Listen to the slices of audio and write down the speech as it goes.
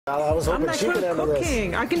I was hoping she could handle cooking.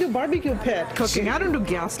 this. I can do barbecue pit cooking. I don't do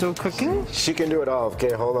gas stove cooking. She can do it all.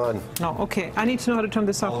 Okay, hold on. No, okay. I need to know how to turn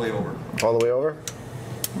this off. All the way over. All the way over?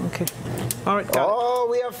 Okay. All right, got it.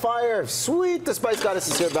 We have fire. Sweet. The Spice Goddess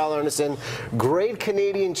is here, Bal Arneson. Great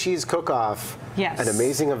Canadian cheese cook-off. Yes. An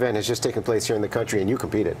amazing event has just taken place here in the country, and you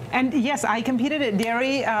competed. And yes, I competed at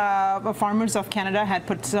Dairy Farmers of Canada had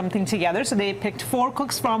put something together. So they picked 4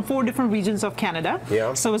 cooks from 4 different regions of Canada.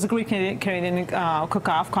 Yeah. So it was a great Canadian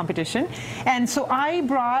cook-off competition. And so I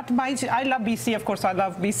brought I love BC, of course. I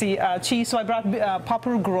love BC cheese. So I brought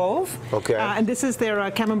Poplar Grove. Okay. And this is their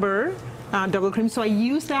camembert. Double cream. So I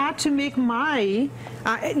use that to make my,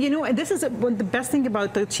 this is the best thing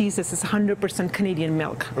about the cheese is it's 100% Canadian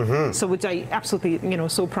milk. Mm-hmm. So which I absolutely,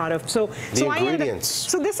 so proud of. So the ingredients.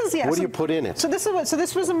 This is What do you put in it? So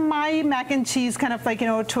this was my mac and cheese kind of like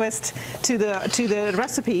twist to the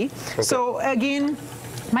recipe. Okay. So again,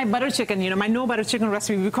 my butter chicken, my no butter chicken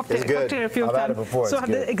recipe, we cooked it a few times. I've had it before. So I have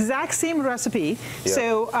the exact same recipe. Yeah.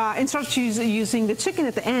 So instead of using the chicken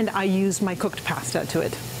at the end, I use my cooked pasta to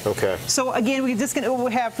it. Okay. So again, we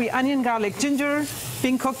have the onion, garlic, ginger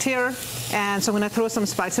being cooked here, and so I'm going to throw some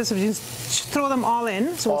spices. So we just throw them all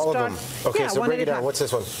in. So all we'll start. Of them. Okay, so break it down. What's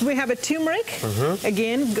this one? We have a turmeric. Mm-hmm.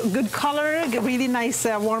 Again, good color, really nice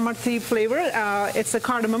warm earthy flavor. It's a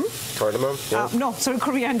cardamom. Cardamom. Yeah. No, sorry,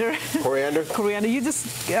 coriander. Coriander. Coriander. You just.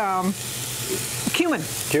 Cumin.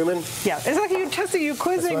 Cumin? Yeah. It's like you're testing, you're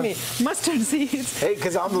quizzing me. Mustard seeds. Hey,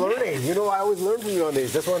 because I'm learning. I always learn from you on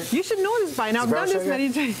these. This one? You should know this by now. I've done this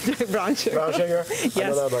many times. Brown sugar. Brown sugar? Yes. I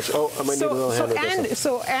know that much. Oh, I might need a little hand with this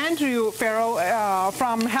one. So Andrew Farrell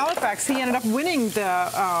from Halifax, he ended up winning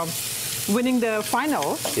the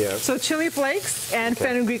final. Yeah. So chili flakes and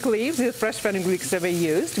fenugreek leaves, the fresh fenugreeks that we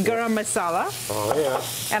used, garam masala. Oh,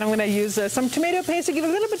 yeah. And I'm going to use some tomato paste to give a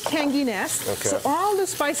little bit tanginess. Okay. So all the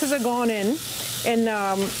spices are going in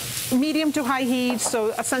medium to high heat,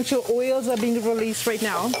 so essential oils are being released right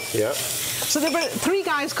now. Yeah. So there were 3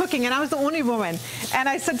 guys cooking, and I was the only woman. And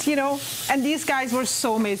I said, and these guys were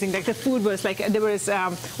so amazing. Like the food was like, there was,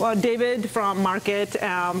 David from Market,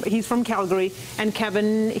 he's from Calgary, and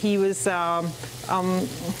Kevin, he was,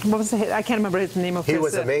 what was I can't remember his name of his. He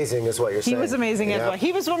was amazing is what you're saying. He was amazing as well.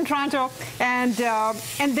 He was from Toronto, and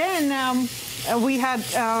then we had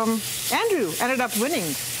Andrew ended up winning.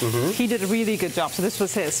 Mm-hmm. He did a really good job. So this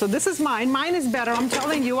was his. So this is mine. Mine is better. I'm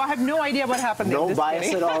telling you, I have no idea what happened. No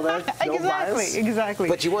bias at all there? No bias? Exactly.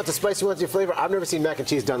 But you want the spice, you want your flavor. I've never seen mac and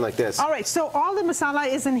cheese done like this. All right, so all the masala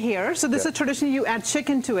is in here. So this is traditionally you add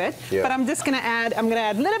chicken to it. Yeah. But I'm just going to add, a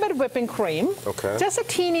little bit of whipping cream. Okay. Just a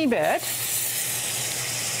teeny bit.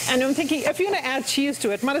 And I'm thinking, if you're going to add cheese to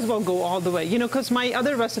it, might as well go all the way. Because my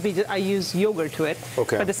other recipe, I use yogurt to it.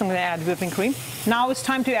 Okay. But this I'm going to add whipping cream. Now it's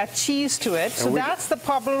time to add cheese to it. So that's the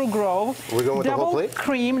Poplar Grove. We're going with the whole plate? Double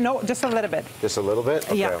cream. No, just a little bit. Just a little bit?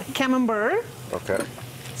 Okay. Yeah. Camembert. Okay.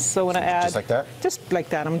 So when I add. Just like that? Just like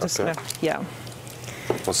that. I'm just going to, yeah.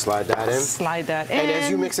 We'll slide that in. Slide that in. And as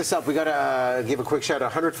you mix this up, we got to give a quick shout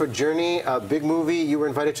out. 100-Foot Journey, a big movie. You were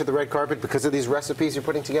invited to the red carpet because of these recipes you're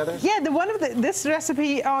putting together? Yeah, this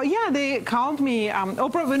recipe, they called me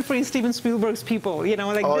Oprah Winfrey and Steven Spielberg's people,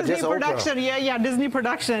 like Disney production. Oprah. Yeah, Disney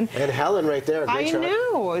production. And Helen right there. Great shot.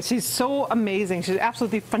 know. She's so amazing. She's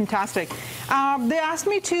absolutely fantastic. They asked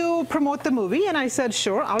me to promote the movie, and I said,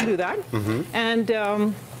 sure, I'll do that.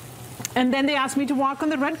 Mm-hmm. And then they asked me to walk on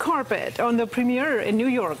the red carpet on the premiere in New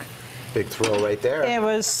York. Big thrill right there. I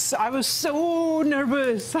was so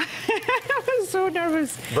nervous. I was so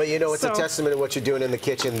nervous. But it's a testament to what you're doing in the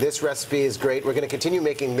kitchen. This recipe is great. We're going to continue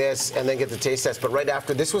making this and then get the taste test. But right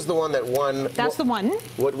after, this was the one that won. That's the one.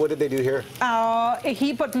 What did they do here?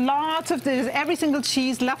 He put lots of every single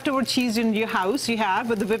cheese, leftover cheese in your house you have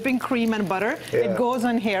with the whipping cream and butter. Yeah. It goes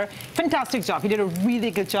on here. Fantastic job. He did a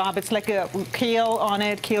really good job. It's like a kale on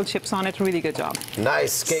it, kale chips on it. Really good job.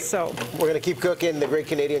 Nice. Okay, so we're going to keep cooking the Great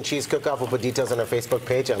Canadian Cheese Cook-Off. We'll put details on our Facebook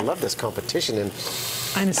page. I love this competition, and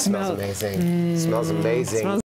it smells amazing. Smells amazing.